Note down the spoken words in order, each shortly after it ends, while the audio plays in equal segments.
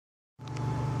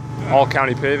All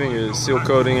County Paving is seal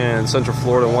coating in Central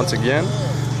Florida once again.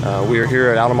 We are here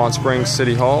at Altamonte Springs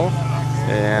City Hall,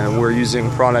 and we're using a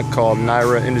product called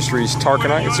Neyra Industries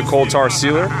Tarconite. It's a coal tar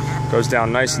sealer, goes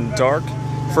down nice and dark.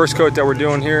 First coat that we're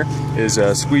doing here is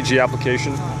a squeegee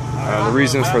application. The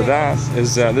reason for that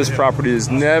is that this property has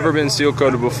never been seal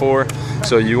coated before,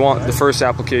 so you want the first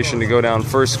application to go down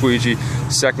first squeegee,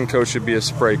 second coat should be a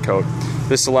spray coat.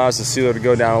 This allows the sealer to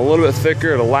go down a little bit thicker,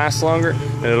 it'll last longer,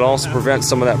 and it also prevents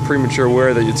some of that premature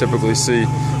wear that you typically see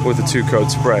with the two-coat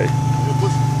spray.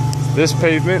 This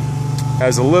pavement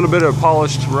has a little bit of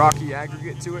polished rocky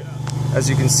aggregate to it. As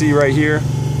you can see right here,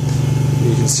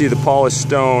 you can see the polished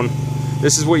stone.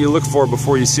 This is what you look for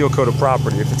before you seal coat a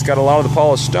property. If it's got a lot of the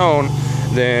polished stone,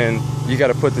 then you got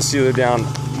to put the sealer down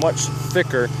much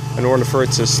thicker in order for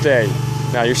it to stay.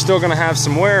 Now you're still going to have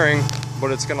some wearing,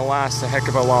 but it's going to last a heck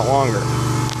of a lot longer.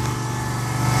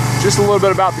 Just a little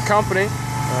bit about the company.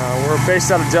 We're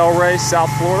based out of Delray, South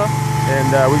Florida,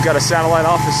 and we've got a satellite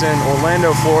office in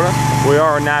Orlando, Florida. We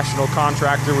are a national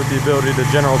contractor with the ability to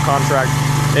general contract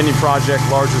any project,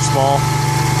 large or small.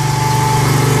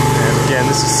 Again,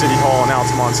 this is City Hall in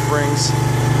Altamonte Springs.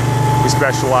 We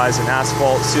specialize in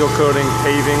asphalt, seal coating,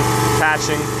 paving,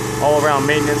 patching, all around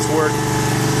maintenance work,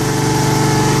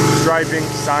 striping,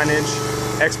 signage,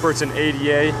 experts in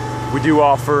ADA. We do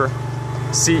offer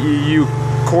CEU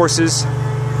courses.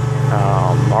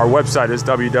 Our website is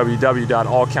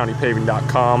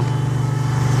www.allcountypaving.com.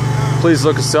 Please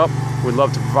look us up. We'd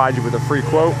love to provide you with a free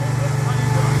quote.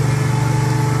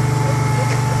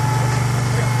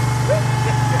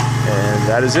 And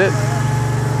that is it.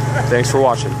 Thanks for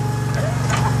watching.